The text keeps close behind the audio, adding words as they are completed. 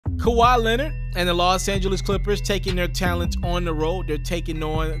Kawhi Leonard and the Los Angeles Clippers taking their talents on the road. They're taking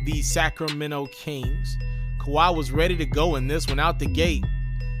on the Sacramento Kings. Kawhi was ready to go in this one out the gate.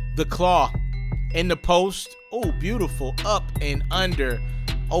 The claw in the post. Oh, beautiful. Up and under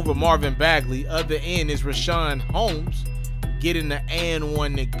over Marvin Bagley. Other end is Richaun Holmes getting the and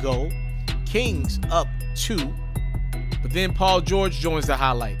one to go. Kings up 2. But then Paul George joins the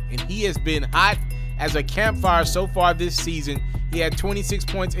highlight. And he has been hot as a campfire so far this season. He had 26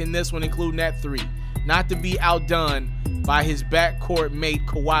 points in this one, including that 3. Not to be outdone by his backcourt mate,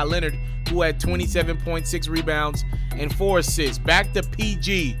 Kawhi Leonard, who had 27.6 rebounds and 4 assists. Back to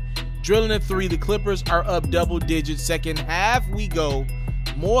PG. Drilling a 3. The Clippers are up double digits. Second half we go.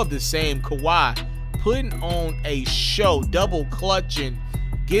 More of the same. Kawhi putting on a show. Double clutching.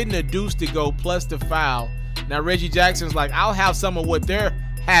 Getting a deuce to go plus the foul. Now Reggie Jackson's like, I'll have some of what they're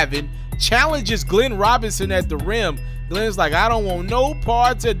having. Challenges Glenn Robinson at the rim. Glenn's like, I don't want no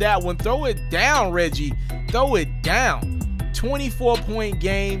parts of that one. Throw it down, Reggie. Throw it down. 24-point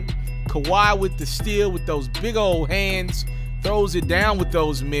game. Kawhi with the steal with those big old hands. Throws it down with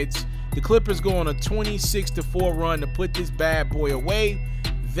those mitts. The Clippers go on a 26-4 run to put this bad boy away.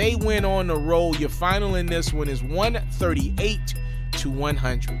 They win on the road. Your final in this one is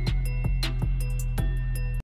 138-100.